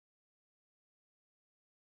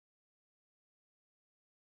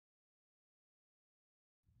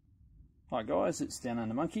Hi guys, it's Down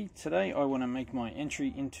Under Monkey. Today I want to make my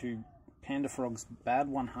entry into PandaFrog's Bad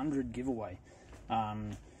 100 giveaway.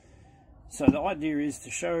 So the idea is to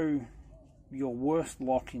show your worst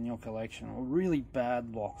lock in your collection, or really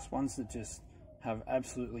bad locks, ones that just have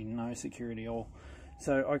absolutely no security at all.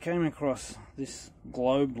 So I came across this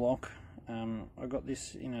globe lock. I got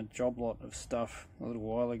this in a job lot of stuff a little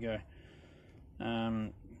while ago.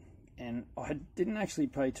 And I didn't actually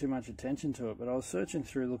pay too much attention to it, but I was searching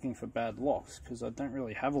through looking for bad locks because I don't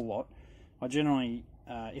really have a lot. I generally,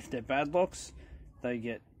 if they're bad locks, they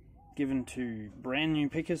get given to brand new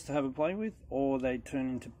pickers to have a play with, or they turn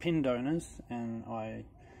into pin donors and I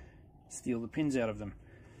steal the pins out of them.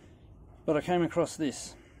 But I came across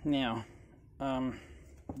this. Now,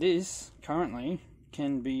 this currently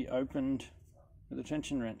can be opened with a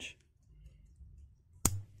tension wrench.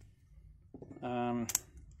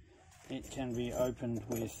 It can be opened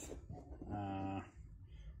with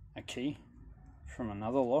a key from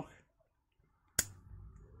another lock.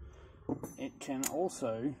 It can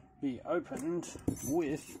also be opened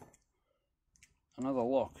with another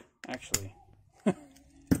lock, actually.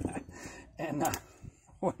 And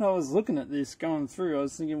when I was looking at this, going through, I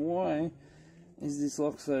was thinking, why is this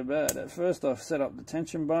lock so bad? At first I set up the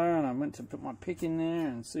tension bar and I went to put my pick in there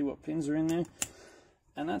and see what pins are in there.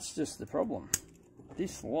 And that's just the problem.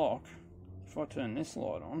 This lock, if I turn this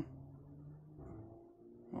light on,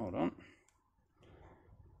 hold on,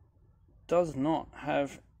 does not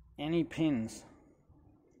have any pins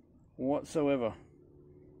whatsoever.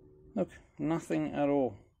 Look, nothing at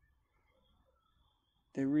all.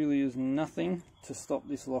 There really is nothing to stop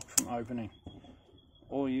this lock from opening.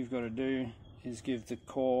 All you've got to do is give the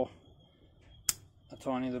core a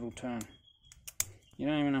tiny little turn. You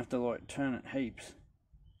don't even have to like turn it heaps.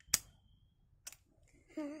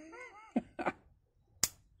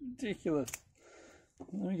 Ridiculous.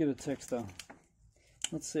 Let me get a texter.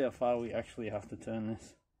 Let's see how far we actually have to turn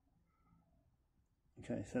this.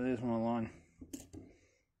 Okay, so there's my line.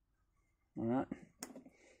 Alright,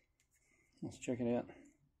 let's check it out.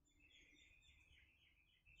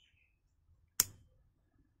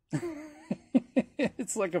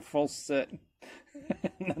 It's like a false set.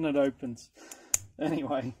 And then it opens.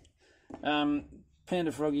 Anyway,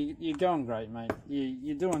 PandaFrog, you're going great, mate.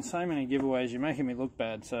 You're doing so many giveaways, you're making me look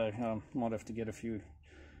bad, so I might have to get a few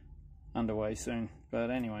underway soon. But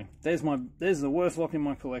anyway, there's the worst lock in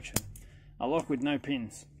my collection. A lock with no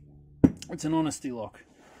pins. It's an honesty lock.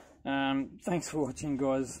 Thanks for watching,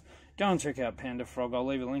 guys. Go and check out PandaFrog. I'll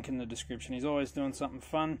leave a link in the description. He's always doing something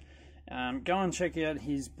fun. Go and check out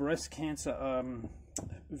his breast cancer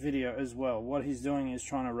video as well. What he's doing is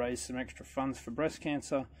trying to raise some extra funds for breast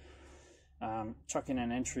cancer. Chuck in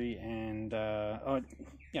an entry and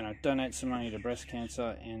donate some money to breast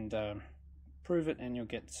cancer and prove it, and you'll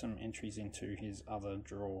get some entries into his other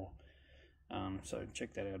draw. So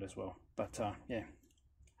check that out as well. But yeah,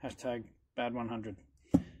 hashtag Bad 100.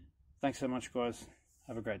 Thanks so much, guys.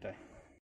 Have a great day.